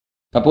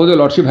Suppose your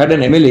lordship had an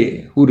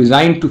MLA who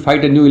resigned to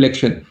fight a new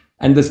election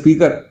and the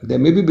speaker, there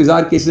may be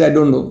bizarre cases, I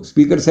don't know,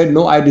 speaker said,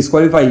 no, I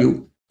disqualify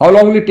you. How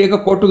long will it take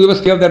a court to give a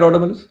stay of that order,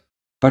 Manoj?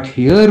 But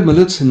here,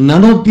 Manoj,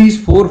 none of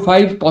these 4 or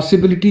 5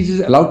 possibilities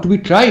is allowed to be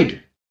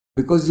tried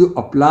because you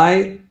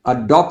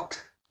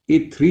adopt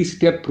a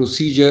 3-step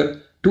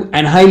procedure to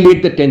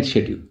annihilate the 10th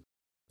schedule,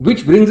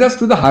 which brings us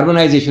to the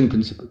harmonization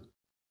principle.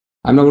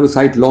 I'm not going to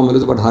cite law,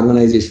 Manoj, about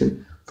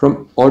harmonization.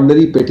 From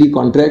ordinary petty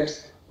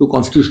contracts to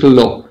constitutional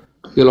law,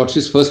 your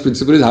lordship's first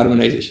principle is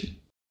harmonization.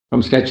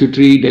 From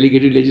statutory,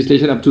 delegated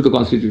legislation up to the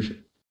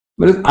constitution.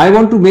 But I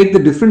want to make the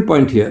different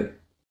point here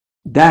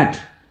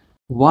that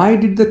why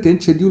did the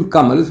 10th schedule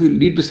come? We'll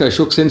read Mr.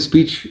 Ashok Sen's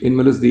speech in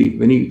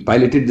when he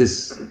piloted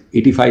this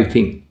 85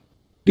 thing.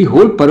 The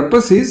whole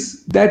purpose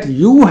is that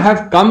you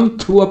have come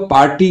through a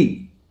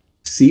party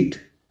seat,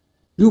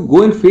 you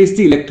go and face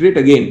the electorate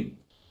again,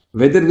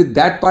 whether with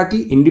that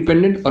party,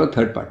 independent or a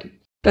third party.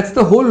 That's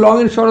the whole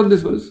long and short of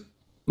this.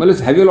 Manoj,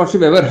 have your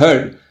lordship ever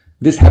heard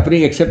this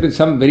happening except in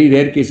some very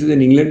rare cases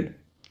in England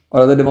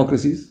or other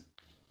democracies?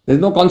 There's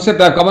no concept,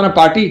 I've come on a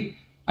party,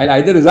 I'll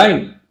either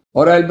resign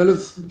or I'll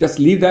just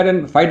leave that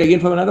and fight again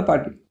from another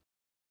party.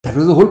 That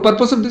was the whole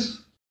purpose of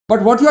this.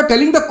 But what you are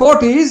telling the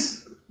court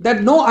is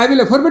that no, I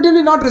will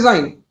affirmatively not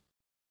resign.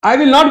 I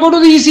will not go to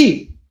the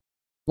EC.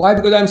 Why?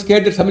 Because I'm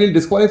scared that somebody will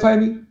disqualify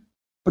me.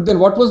 But then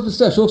what was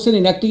Mr. Ashok Sen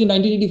enacting in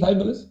 1985,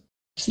 Manoj?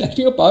 He's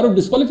enacting a power of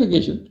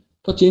disqualification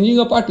for changing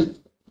a party.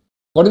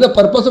 What is the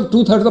purpose of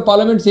 2/3 of the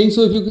parliament saying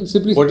so if you can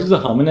simply... What is the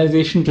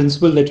harmonization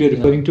principle that you are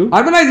referring to?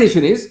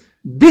 Harmonization is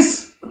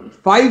this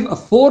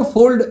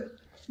fourfold,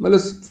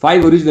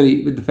 5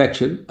 originally with the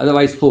faction,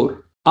 otherwise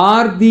 4,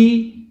 are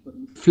the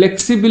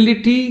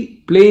flexibility,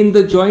 play in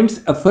the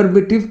joints,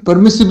 affirmative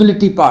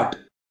permissibility part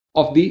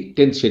of the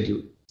 10th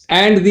schedule.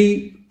 And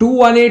the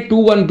 2(1)A,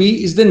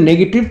 2(1)B is the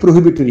negative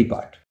prohibitory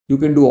part. You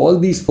can do all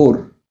these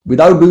 4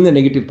 without doing the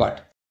negative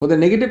part. For the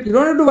negative, you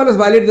don't have to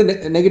violate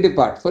the negative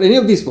part for any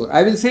of these 4.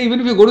 I will say even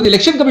if you go to the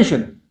election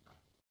commission,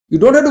 you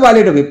don't have to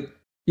violate a whip.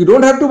 You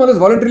don't have to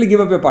voluntarily give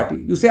up your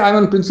party. You say, I'm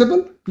on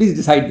principle, please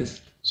decide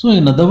this. So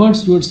in other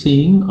words, you are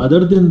saying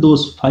other than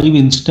those 5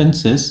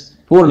 instances,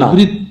 4 now.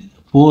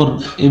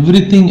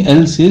 Everything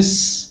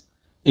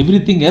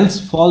else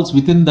falls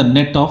within the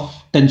net of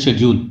 10th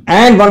schedule.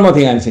 And one more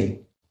thing I am saying.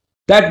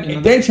 That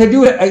 10th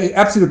schedule,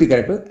 absolutely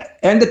correct.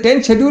 And the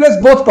 10th schedule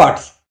has both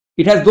parts.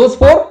 It has those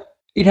 4,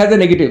 it has a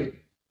negative.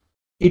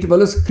 It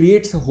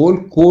creates a whole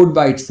code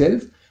by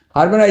itself.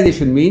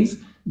 Harmonization means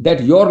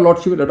that your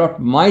lordship will adopt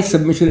my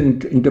submission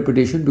and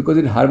interpretation because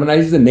it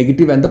harmonizes the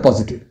negative and the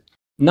positive.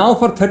 Now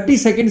for 30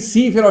 seconds,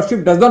 see if your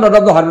lordship does not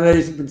adopt the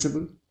harmonization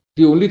principle.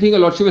 The only thing a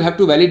lordship will have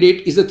to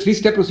validate is the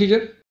 3-step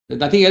procedure.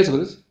 There's nothing else for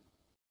this.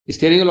 It's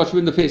staring a lordship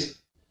in the face.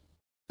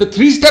 The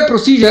 3-step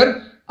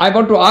procedure, I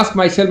want to ask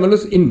myself,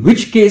 Manoj, in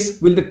which case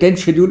will the 10th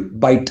schedule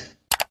bite?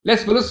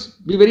 Let's, Manoj,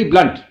 be very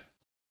blunt.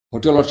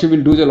 What your lordship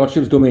will do is your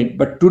lordship's domain.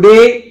 But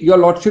today, your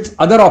lordship's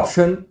other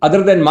option,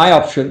 other than my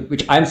option,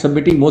 which I am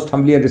submitting most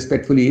humbly and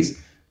respectfully,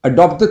 is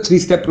adopt the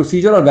 3-step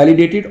procedure or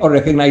validate it or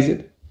recognize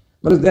it.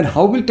 Manoj, then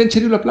how will 10th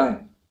schedule apply?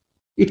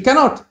 It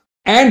cannot.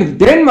 And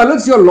then,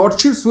 Manoj, your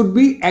lordships would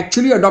be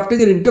actually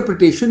adopting an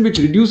interpretation which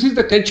reduces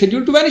the 10th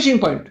schedule to vanishing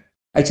point.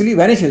 Actually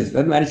vanishes,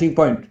 not vanishing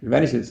point, it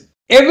vanishes.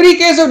 Every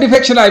case of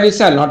defection, I will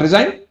say, I will not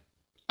resign.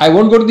 I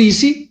won't go to the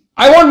EC.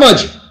 I won't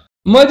merge.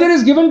 Merger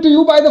is given to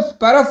you by the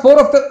para 4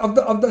 of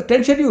the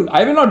 10th schedule.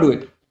 I will not do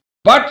it.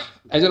 But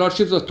as your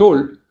lordships was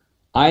told,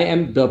 I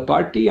am the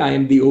party, I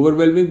am the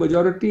overwhelming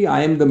majority,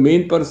 I am the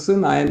main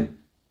person, I am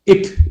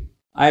it.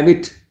 I am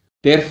it.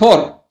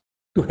 Therefore,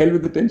 to hell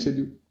with the 10th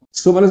schedule.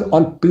 So one is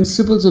on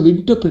principles of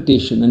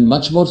interpretation and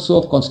much more so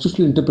of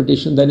constitutional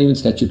interpretation than even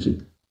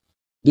statutory.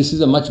 This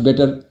is a much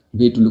better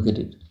way to look at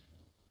it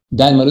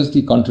than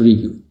the contrary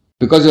view.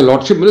 Because your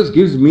lordship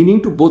gives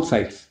meaning to both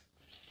sides.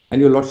 And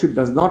your lordship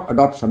does not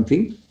adopt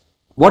something.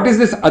 What is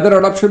this other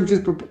adoption which is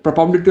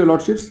propounded to your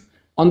lordships?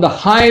 On the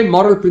high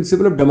moral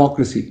principle of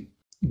democracy,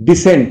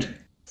 dissent,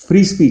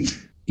 free speech.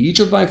 Each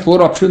of my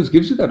 4 options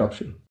gives you that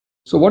option.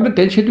 So what the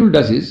 10th schedule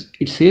does is,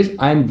 it says,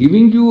 I am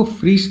giving you a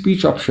free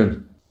speech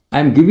option. I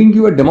am giving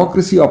you a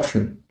democracy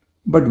option,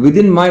 but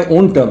within my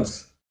own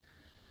terms.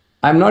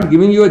 I am not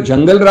giving you a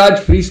Jungle Raj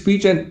free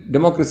speech and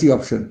democracy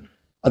option.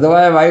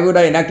 Otherwise, why would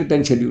I enact a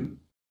 10th schedule?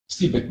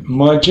 See, but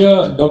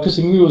merger, Dr.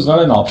 Singhvi, was not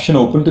an option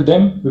open to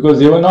them because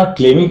they were not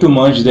claiming to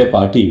merge their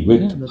party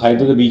with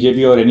either the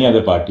BJP or any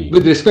other party.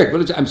 With respect,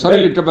 I'm sorry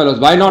to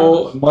interrupt. Why not?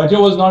 So, merger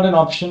was not an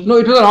option. No,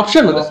 it was an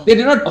option. They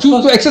did not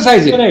choose to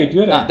exercise it.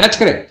 You're right. That's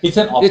correct. It's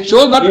an option. They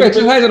chose not to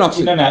exercise an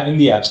option. In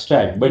the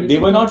abstract, but they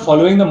were not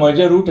following the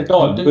merger route at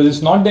all because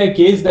it's not their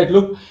case that,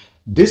 look,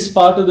 this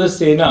part of the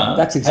Sena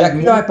that's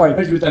exactly my point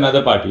with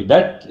another party.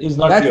 That is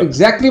not That's clear.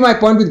 exactly my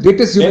point with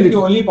greatest humility. Then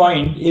the only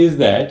point is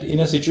that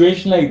in a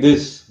situation like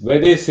this, where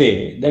they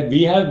say that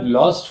we have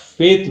lost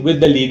faith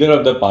with the leader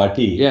of the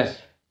party, yes,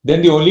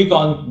 then the only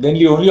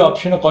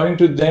option according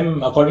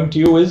to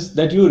you is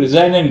that you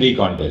resign and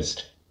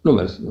recontest. No.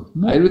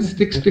 I will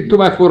stick to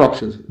my 4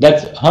 options.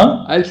 That's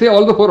I'll say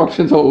all the 4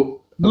 options are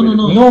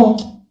No.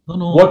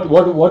 No.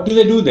 What do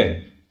they do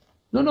then?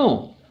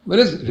 No.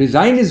 Whereas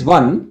resign is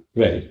one.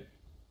 Right.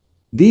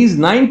 These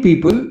 9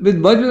 people will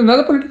merge with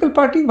another political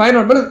party. Why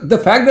not? But the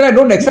fact that I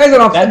don't exercise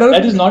an option...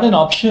 That is not an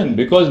option,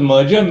 because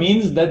merger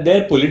means that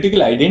their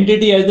political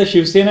identity as the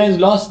Shiv Sena is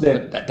lost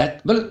there.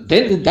 Well,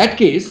 then in that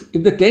case,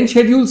 if the 10th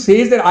schedule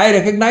says that I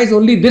recognize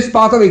only this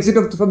path of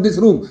exit from this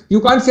room,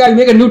 you can't say I'll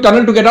make a new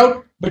tunnel to get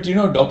out. But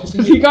Dr.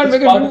 Singh, part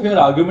of your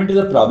argument is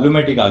a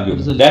problematic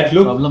argument.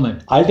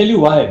 Problematic. I'll tell you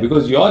why.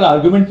 Because your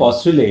argument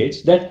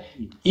postulates that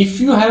if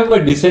you have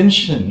a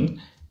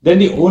dissension, then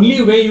the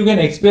only way you can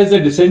express the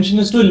dissension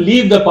is to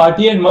leave the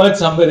party and merge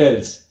somewhere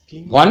else.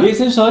 They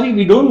say, sorry,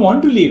 we don't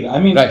want to leave.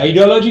 I mean,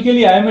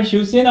 ideologically, I am a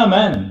Shiv Sena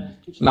man.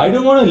 I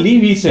don't want to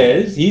leave, he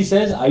says. He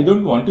says, I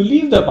don't want to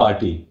leave the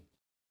party.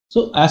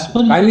 So, as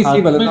per kindly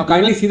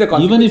see the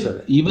consequence.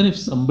 Even if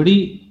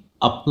somebody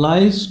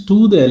applies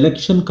to the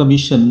election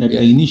commission at the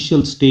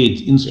initial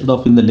stage instead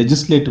of in the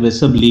legislative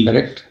assembly,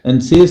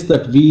 and says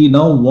that we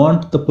now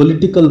want the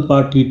political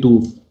party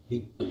to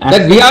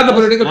that we are the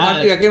political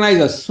party, recognize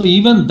us. So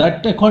even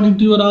that, according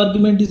to your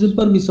argument, is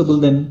impermissible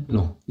then?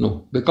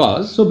 No.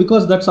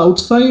 Because that's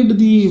outside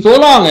the so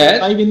long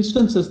as 5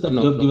 instances that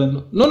you have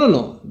given.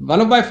 No.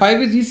 One of my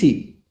 5 is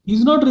EC.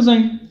 He's not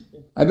resigned.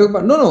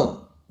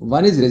 No.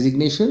 One is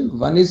resignation,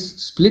 one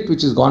is split,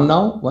 which is gone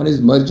now, one is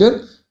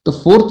merger. The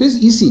 4th is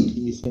EC.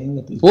 He's saying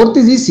that 4th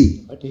is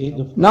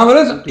EC. Now,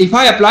 if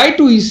I apply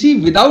to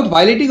EC without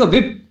violating a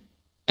whip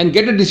and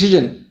get a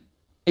decision,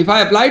 if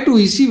I apply to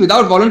EC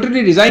without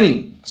voluntarily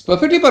resigning, it's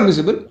perfectly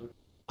permissible.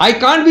 I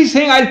can't be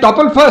saying I'll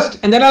topple first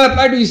and then I'll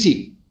apply to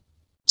EC.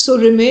 So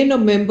remain a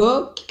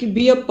member,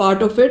 be a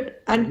part of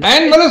it and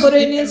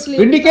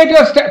vindicate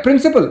your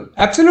principle.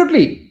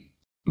 Absolutely.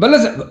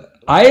 But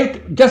I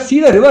just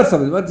see the reverse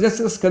of it. But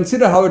just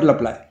consider how it will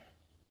apply.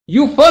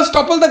 You first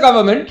topple the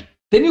government,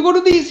 then you go to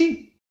the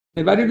EC.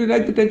 And why did you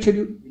like the 10th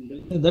schedule?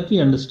 That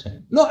we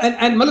understand. No,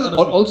 and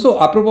also,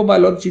 apropos my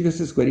Lord Chief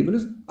Justice query,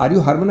 are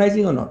you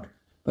harmonizing or not?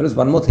 There is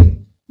one more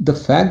thing. The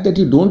fact that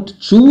you don't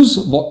choose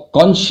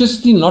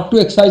consciously not to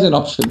exercise an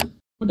option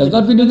does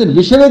not mean you can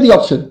wish away the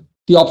option.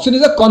 The option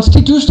is a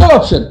constitutional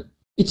option.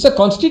 It's a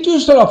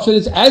constitutional option.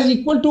 It's as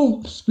equal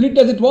to split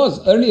as it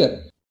was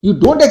earlier. You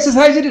don't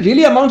exercise it, it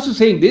really amounts to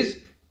saying this,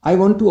 I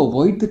want to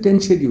avoid the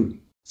 10th schedule.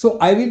 So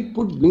I will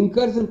put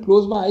blinkers and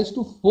close my eyes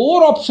to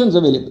 4 options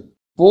available.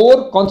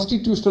 4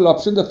 constitutional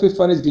options, the 5th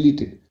one is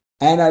deleted.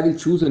 And I will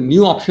choose a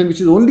new option,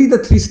 which is only the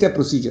 3-step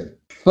procedure.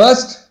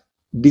 First,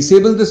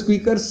 disable the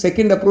speaker.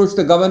 Second, approach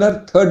the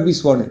governor. Third, be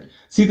sworn in.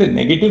 See, the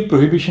negative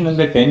prohibition in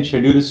the 10th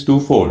schedule is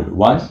twofold.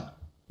 1,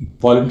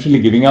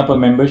 voluntarily giving up a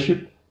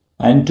membership.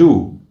 And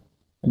 2,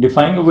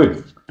 defying a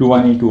whip,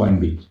 21A,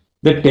 21B.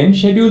 The 10th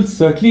schedule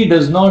certainly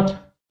does not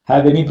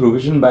have any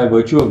provision by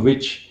virtue of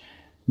which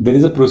there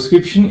is a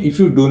prescription if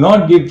you do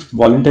not give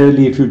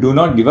voluntarily, if you do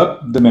not give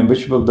up the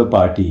membership of the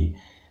party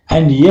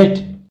and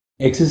yet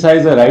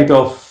exercise the right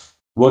of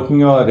working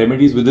your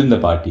remedies within the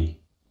party.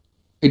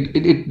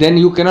 Then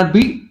you cannot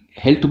be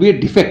held to be a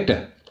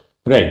defector.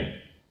 Right.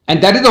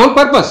 And that is the whole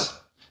purpose.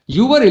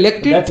 You were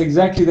elected. That's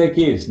exactly the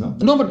case, no?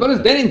 No,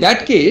 but then in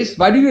that case,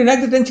 why do you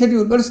enact the 10th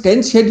schedule? Because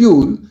 10th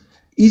schedule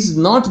is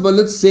not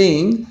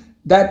saying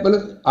that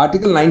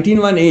Article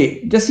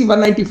 19(1)A, just see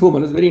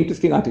 194, very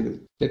interesting article.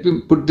 Let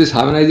me put this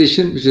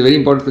harmonization, which is a very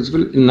important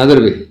principle, in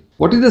another way.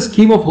 What is the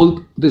scheme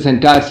of this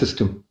entire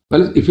system?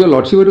 Well, if your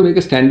lordship were to make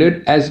a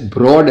standard as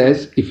broad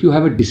as if you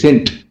have a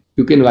dissent,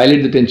 you can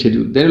violate the 10th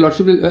schedule, then your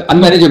lordship is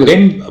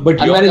unmanageable. But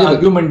your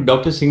argument,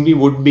 Dr. Singhvi,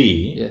 would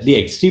be the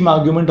extreme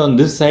argument on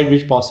this side,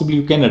 which possibly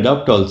you can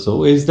adopt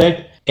also, is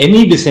that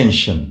any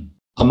dissension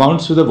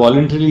amounts to the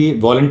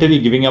voluntary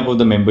giving up of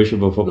the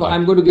membership of a party. No,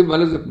 I'm going to give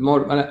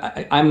more.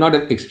 I'm not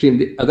extreme.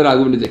 The other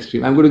argument is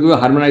extreme. I'm going to give a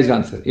harmonized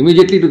answer.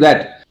 Immediately to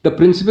that, the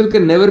principle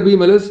can never be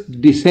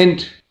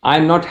dissent.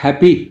 I'm not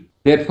happy,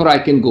 therefore I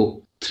can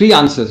go. 3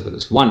 answers.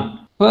 1,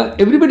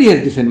 everybody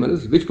has dissent.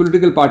 Which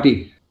political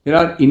party? There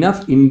are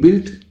enough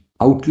inbuilt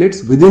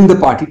outlets within the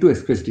party to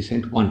express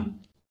dissent. 1.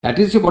 That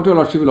is what your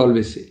lordship will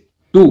always say.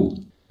 2.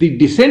 The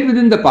dissent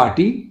within the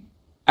party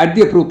at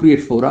the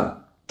appropriate fora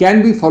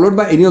can be followed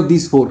by any of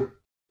these 4.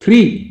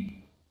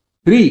 3.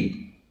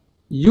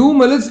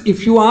 You,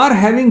 if you are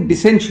having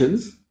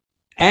dissensions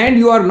and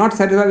you are not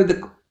satisfied with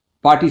the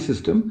party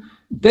system,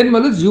 then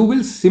you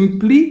will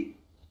simply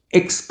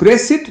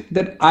express it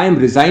that I am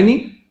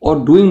resigning or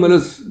doing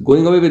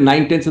going away with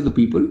 9/10 of the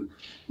people.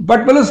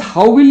 But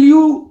how will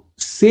you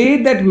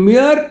say that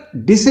mere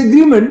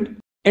disagreement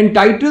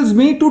entitles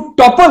me to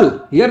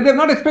topple? Here they have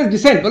not expressed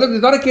dissent. This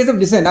is not a case of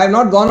dissent. I have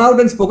not gone out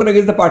and spoken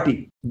against the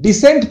party.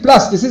 Dissent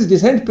plus, this is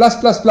dissent plus.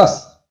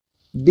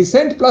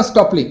 Dissent plus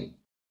toppling.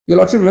 Your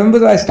lordship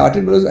remembers I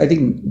started, I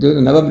think there was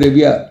a Nava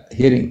Brevia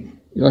hearing.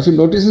 Your lordship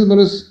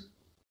notices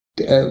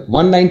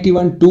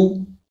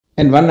 191(2)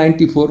 and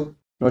 194. Your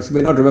lordship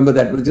may not remember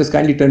that, but just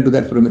kindly turn to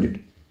that for a minute.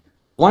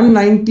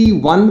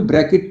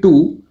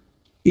 191(2)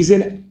 is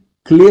a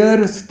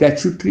clear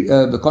statutory,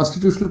 the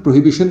constitutional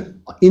prohibition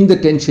in the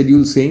 10th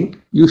schedule saying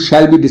you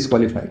shall be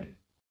disqualified.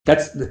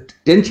 That's the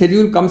 10th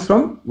schedule comes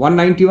from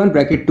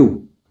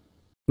 191(2).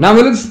 Now,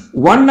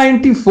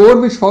 194,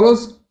 which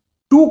follows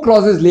 2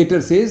 clauses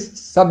later, says,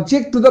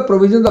 subject to the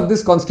provisions of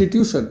this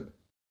constitution,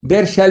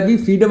 there shall be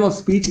freedom of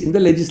speech in the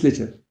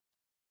legislature.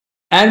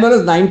 And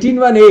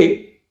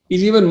 19(1)(a)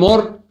 is even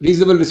more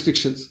reasonable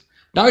restrictions.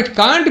 Now, it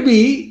can't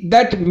be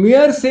that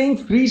mere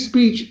saying free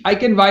speech, I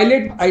can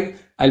violate,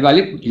 I'll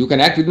violate, you can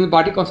act within the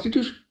party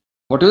constitution.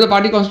 Whatever the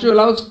party constitution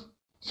allows.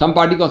 Some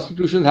party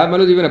constitutions have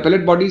even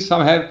appellate bodies,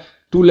 some have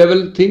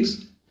 2-level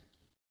things.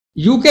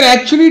 You can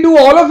actually do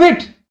all of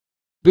it.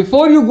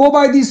 Before you go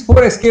by these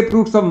 4 escape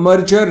routes of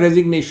merger,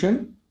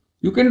 resignation,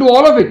 you can do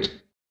all of it.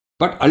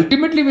 But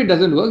ultimately, if it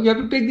doesn't work, you have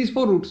to take these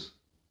 4 routes.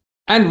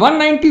 And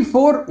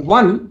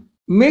 194(1)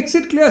 makes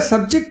it clear,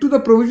 subject to the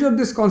provision of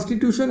this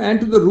constitution and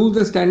to the rules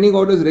and standing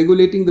orders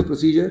regulating the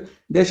procedure,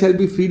 there shall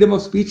be freedom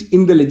of speech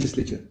in the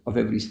legislature of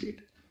every state.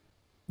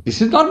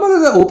 This is not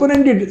an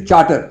open-ended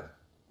charter.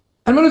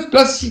 And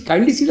plus,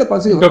 kindly see the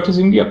consequence. Dr.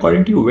 Singh,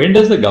 according to you, when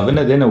does the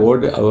governor then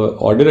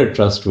order a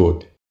trust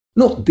vote?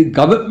 No, the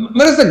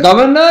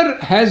governor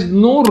has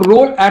no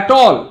role at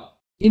all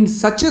in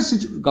such a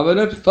situation.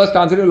 Governor, first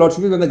answer to your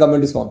lordship is when the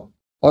government is formed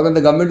or when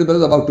the government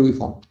is about to be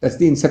formed. That's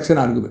the inception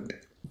argument.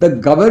 The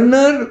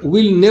governor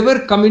will never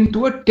come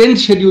into a 10th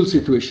schedule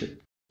situation.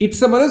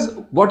 It's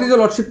what is your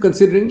lordship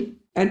considering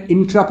an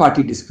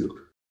intra-party dispute?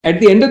 At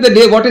the end of the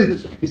day, what is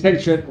this?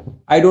 Dissension.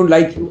 I don't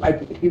like you. I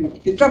think you.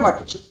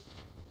 Intra-party.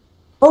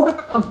 How does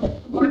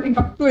it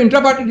come to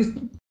intra-party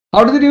dispute?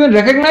 How does it even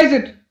recognize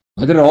it?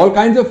 There are all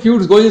kinds of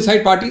feuds going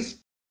inside parties.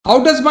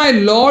 How does my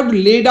lord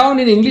lay down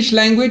in English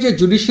language a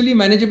judicially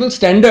manageable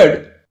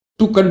standard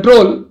to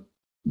control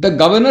the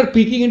governor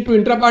peeking into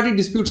intra-party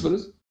disputes?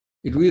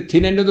 It will be the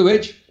thin end of the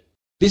wedge.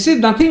 This is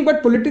nothing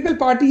but political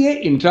party A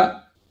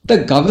intra. The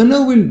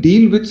governor will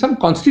deal with some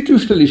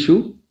constitutional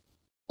issue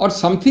or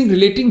something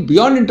relating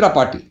beyond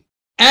intra-party.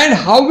 And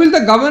how will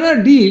the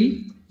governor deal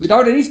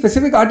without any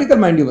specific article,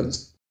 mind you?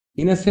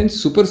 In a sense,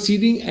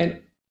 superseding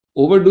and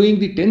overdoing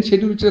the 10th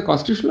schedule, which is a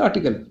constitutional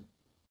article,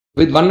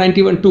 with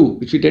 191(2),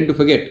 which we tend to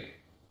forget.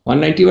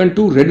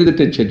 191(2) read with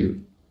the 10th schedule.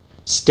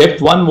 Step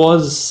 1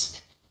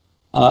 was,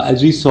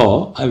 as we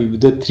saw,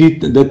 the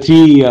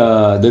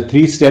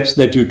three steps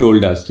that you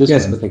told us. Just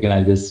yes, one second,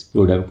 I'll just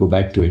go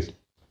back to it.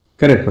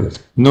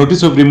 Correct.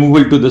 Notice of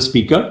removal to the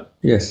speaker.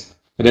 Yes.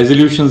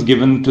 Resolutions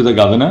given to the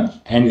governor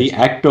and the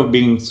act of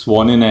being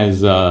sworn in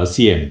as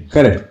CM.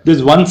 Correct.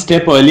 There's one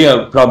step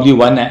earlier, probably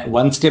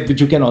one step which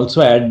you can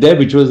also add there,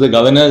 which was the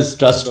governor's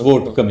trust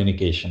vote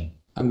communication.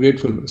 I'm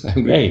grateful.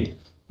 Right.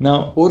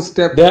 Now, 4th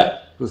step.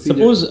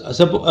 Suppose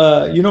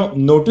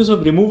notice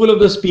of removal of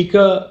the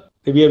speaker,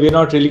 we are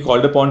not really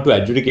called upon to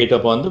adjudicate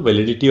upon the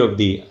validity of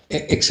the...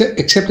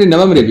 Except in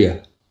Navam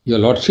Rebia. Your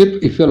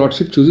lordship, if your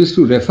lordship chooses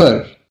to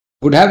refer,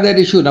 would have that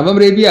issue. Navam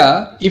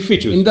Rebia, if we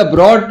choose. In the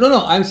broad,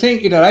 no, I'm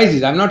saying it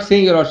arises. I'm not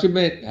saying your lordship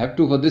may have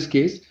to for this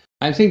case.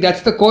 I'm saying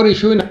that's the core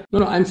issue.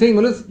 I'm saying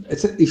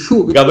it's an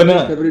issue.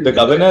 The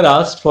governor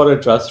asked for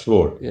a trust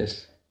vote.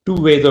 Yes. 2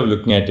 ways of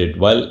looking at it.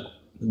 While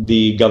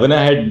the governor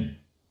had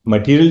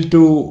material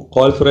to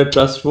call for a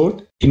trust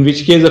vote, in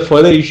which case a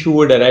further issue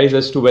would arise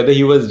as to whether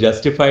he was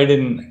justified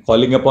in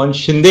calling upon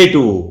Shinde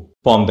to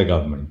form the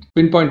government.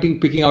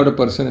 Picking out a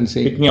person and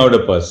saying... Picking out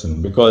a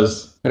person,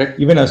 because correct.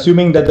 Even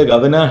assuming that the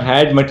governor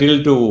had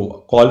material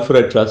to call for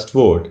a trust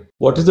vote,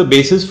 what is the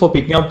basis for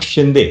picking out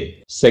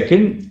Shinde?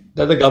 Second,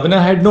 that the governor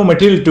had no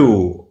material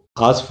to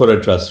ask for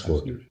a trust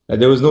vote.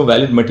 There was no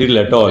valid material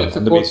at all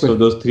on the basis of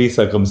those 3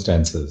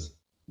 circumstances.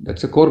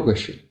 That's a core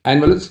question.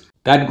 And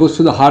that goes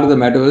to the heart of the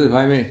matter. If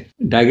I may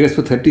digress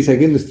for 30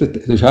 seconds,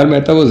 Mr. Tushar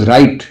Mehta was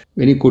right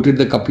when he quoted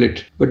the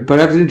couplet. But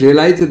perhaps didn't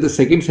realize that the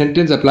second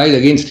sentence applies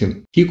against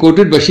him. He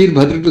quoted Bashir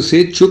Bhadra to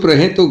say, "Chup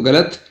rahe to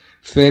galat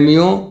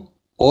fehmiyon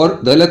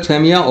और गलत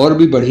फहमियां और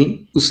भी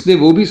बढ़ी, उसने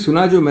वो भी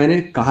सुना जो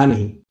मैंने कहा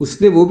नहीं,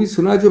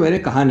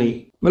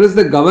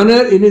 the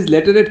governor in his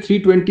letter at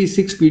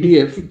 326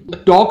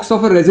 PDF talks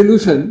of a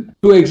resolution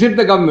to exit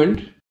the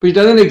government, which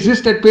doesn't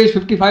exist at page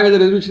 55 as the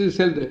resolution is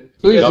itself there.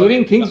 So he's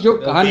hearing things jo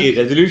kaha nahi.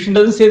 The resolution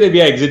doesn't say that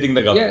we are exiting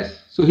the government. Yes.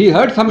 So he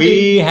heard something.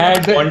 We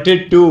had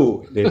wanted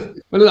to.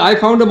 Well, I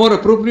found a more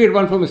appropriate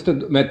one for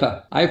Mr.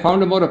 Mehta. I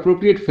found a more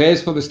appropriate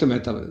phrase for Mr.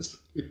 Mehta.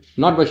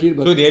 Not Bashir.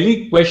 So the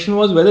only question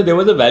was whether there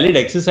was a valid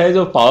exercise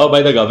of power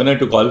by the governor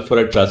to call for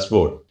a trust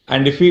vote.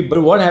 And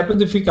but what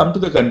happens if we come to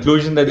the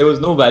conclusion that there was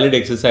no valid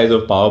exercise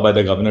of power by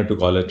the governor to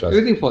call a trust?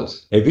 Everything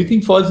false.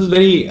 Everything false is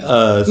very...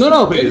 I'll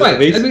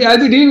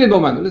be dealing with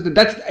Bopanna.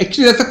 That's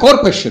the core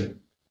question.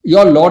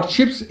 Your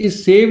lordships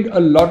is saved a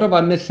lot of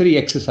unnecessary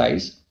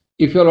exercise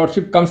if your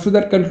lordship comes to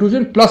that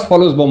conclusion plus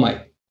follows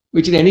Bomai,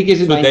 which in any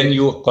case is... So then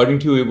according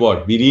to you,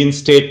 what? We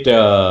reinstate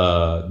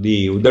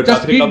the...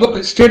 Just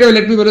straight away,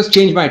 let me first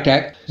change my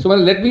tack. So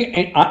let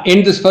me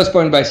end this first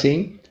point by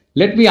saying,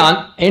 let me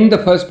end the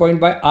first point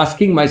by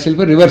asking myself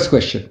a reverse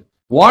question.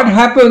 What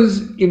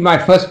happens in my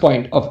first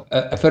point of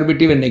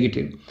affirmative and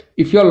negative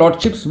if your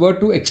lordships were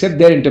to accept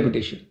their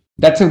interpretation?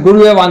 That's a good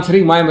way of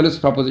answering my Malus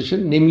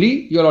proposition.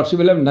 Namely, your lordship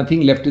will have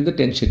nothing left in the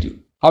 10th schedule.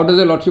 How does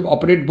your lordship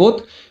operate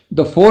both?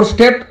 The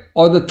 4-step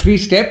or the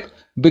 3-step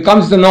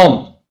becomes the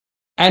norm.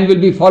 and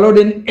will be followed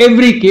in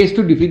every case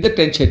to defeat the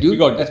 10th schedule. We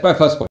got it. That's my first point.